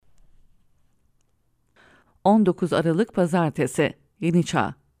19 Aralık Pazartesi. Yeni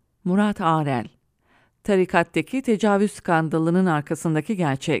Çağ. Murat Ağırel Tarikattaki tecavüz skandalının arkasındaki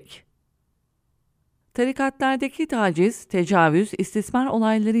gerçek. Tarikatlardaki taciz, tecavüz, istismar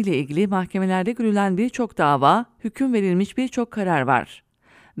olayları ile ilgili mahkemelerde görülen birçok dava, hüküm verilmiş birçok karar var.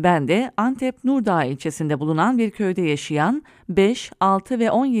 Ben de Antep Nurdağ ilçesinde bulunan bir köyde yaşayan 5, 6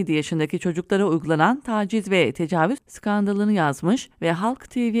 ve 17 yaşındaki çocuklara uygulanan taciz ve tecavüz skandalını yazmış ve Halk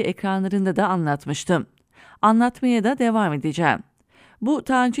TV ekranlarında da anlatmıştım. Anlatmaya da devam edeceğim. Bu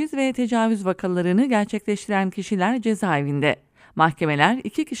taciz ve tecavüz vakalarını gerçekleştiren kişiler cezaevinde. Mahkemeler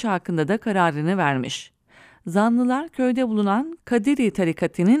 2 kişi hakkında da kararını vermiş. Zanlılar köyde bulunan Kadiri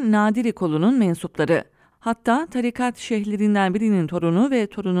tarikatının Nadiri kolunun mensupları. Hatta tarikat şeyhlerinden birinin torunu ve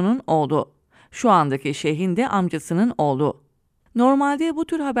torununun oğlu. Şu andaki şeyhin de amcasının oğlu. Normalde bu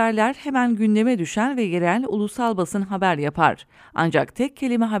tür haberler hemen gündeme düşer ve yerel ulusal basın haber yapar. Ancak tek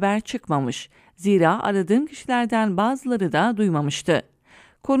kelime haber çıkmamış. Zira aradığım kişilerden bazıları da duymamıştı.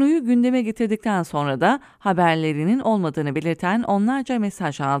 Konuyu gündeme getirdikten sonra da haberlerinin olmadığını belirten onlarca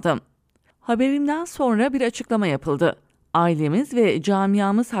mesaj aldım. Haberimden sonra bir açıklama yapıldı. Ailemiz ve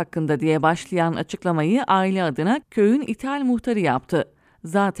camiamız hakkında diye başlayan açıklamayı aile adına köyün ithal muhtarı yaptı.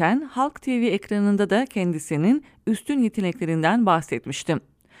 Zaten Halk TV ekranında da kendisinin üstün yeteneklerinden bahsetmiştim.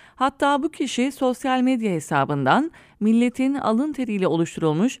 Hatta bu kişi sosyal medya hesabından milletin alın teriyle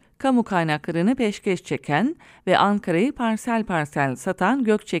oluşturulmuş kamu kaynaklarını peşkeş çeken ve Ankara'yı parsel parsel satan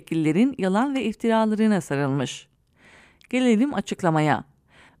Gökçeklilerin yalan ve iftiralarına sarılmış. Gelelim açıklamaya.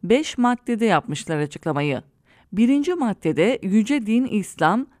 5 maddede yapmışlar açıklamayı. 1. maddede Yüce Din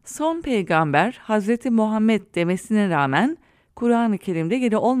İslam, son peygamber Hazreti Muhammed demesine rağmen, Kur'an-ı Kerim'de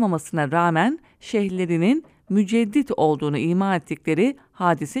yeri olmamasına rağmen şeyhlerinin müceddit olduğunu ima ettikleri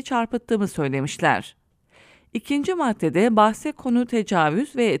hadisi çarpıttığımı söylemişler. 2. maddede bahse konu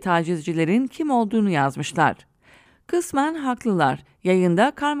tecavüz ve tacizcilerin kim olduğunu yazmışlar. Kısmen haklılar,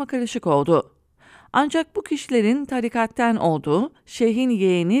 yayında karmakarışık oldu. Ancak bu kişilerin tarikatten olduğu, şeyhin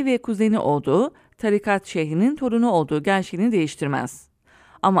yeğeni ve kuzeni olduğu, tarikat şeyhinin torunu olduğu gerçeğini değiştirmez.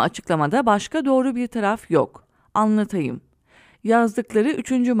 Ama açıklamada başka doğru bir taraf yok. Anlatayım. Yazdıkları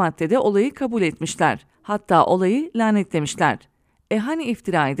 3. maddede olayı kabul etmişler. Hatta olayı lanetlemişler. Hani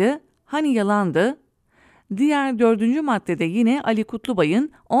iftiraydı, hani yalandı? Diğer 4. maddede yine Ali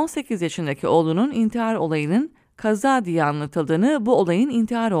Kutlubay'ın 18 yaşındaki oğlunun intihar olayının kaza diye anlatıldığını, bu olayın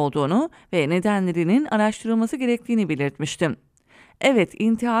intihar olduğunu ve nedenlerinin araştırılması gerektiğini belirtmiştim. Evet,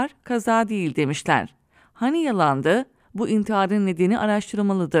 intihar kaza değil demişler. Hani yalandı? Bu intiharın nedeni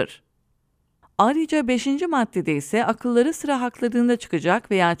araştırılmalıdır. Ayrıca 5. maddede ise akılları sıra haklarında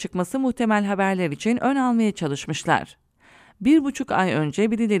çıkacak veya çıkması muhtemel haberler için ön almaya çalışmışlar. 1,5 ay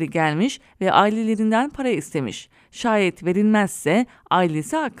önce birileri gelmiş ve ailelerinden para istemiş. Şayet verilmezse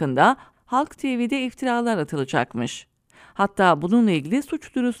ailesi hakkında Halk TV'de iftiralar atılacakmış. Hatta bununla ilgili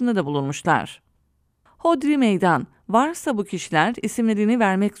suç duyurusunda da bulunmuşlar. Hodri meydan, varsa bu kişiler isimlerini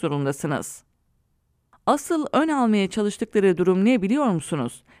vermek zorundasınız. Asıl ön almaya çalıştıkları durum ne biliyor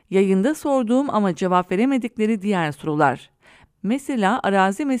musunuz? Yayında sorduğum ama cevap veremedikleri diğer sorular. Mesela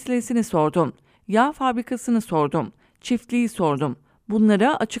arazi meselesini sordum, yağ fabrikasını sordum, çiftliği sordum.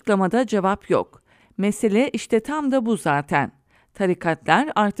 Bunlara açıklamada cevap yok. Mesele işte tam da bu zaten. Tarikatlar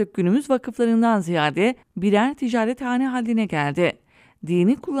artık günümüz vakıflarından ziyade birer ticarethane haline geldi.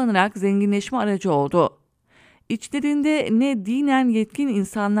 Dini kullanarak zenginleşme aracı oldu. İçlerinde ne dinen yetkin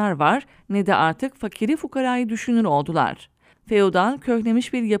insanlar var ne de artık fakiri fukarayı düşünür oldular. Feodal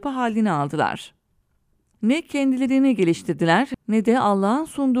köhnemiş bir yapı haline aldılar. Ne kendilerini geliştirdiler ne de Allah'ın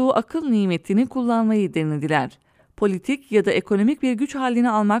sunduğu akıl nimetini kullanmayı denediler. Politik ya da ekonomik bir güç haline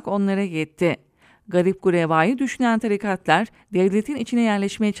almak onlara yetti. Garip gurevayı düşünen tarikatlar devletin içine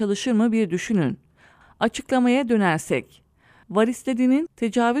yerleşmeye çalışır mı bir düşünün. Açıklamaya dönersek. Varislerinin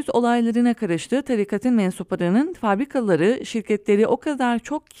tecavüz olaylarına karıştığı tarikatın mensuplarının fabrikaları, şirketleri o kadar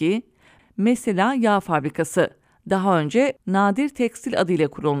çok ki, mesela yağ fabrikası, daha önce Nadir Tekstil adıyla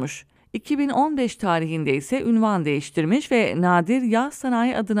kurulmuş. 2015 tarihinde ise ünvan değiştirmiş ve Nadir Yağ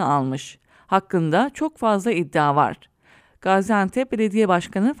Sanayi adını almış. Hakkında çok fazla iddia var. Gaziantep Belediye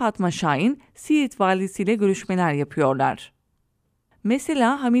Başkanı Fatma Şahin, Siirt valisiyle görüşmeler yapıyorlar.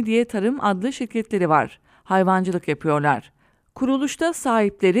 Mesela Hamidiye Tarım adlı şirketleri var. Hayvancılık yapıyorlar. Kuruluşta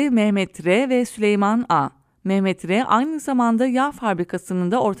sahipleri Mehmet R. ve Süleyman A. Mehmet R. aynı zamanda yağ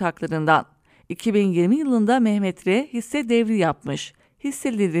fabrikasının da ortaklarından. 2020 yılında Mehmet R. hisse devri yapmış.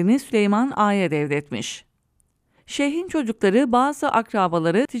 Hisselerini Süleyman A'ya devretmiş. Şeyhin çocukları bazı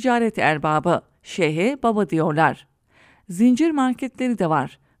akrabaları ticaret erbabı. Şeyhe baba diyorlar. Zincir marketleri de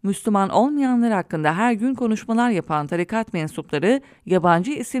var. Müslüman olmayanlar hakkında her gün konuşmalar yapan tarikat mensupları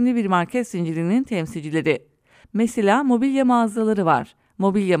yabancı isimli bir market zincirinin temsilcileri. Mesela mobilya mağazaları var.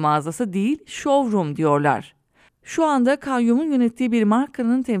 Mobilya mağazası değil, showroom diyorlar. Şu anda kayyumun yönettiği bir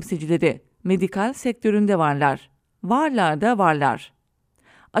markanın temsilcileri medikal sektöründe varlar. Varlar da varlar.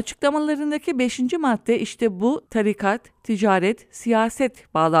 Açıklamalarındaki 5. madde işte bu tarikat, ticaret,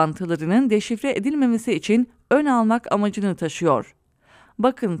 siyaset bağlantılarının deşifre edilmemesi için ön almak amacını taşıyor.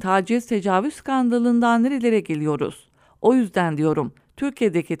 Bakın taciz, tecavüz skandalından nerelere geliyoruz. O yüzden diyorum,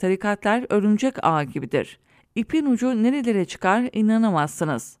 Türkiye'deki tarikatlar örümcek ağı gibidir. İpin ucu nerelere çıkar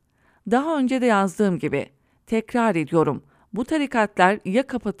inanamazsınız. Daha önce de yazdığım gibi, tekrar ediyorum, bu tarikatlar ya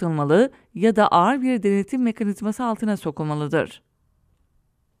kapatılmalı ya da ağır bir denetim mekanizması altına sokulmalıdır.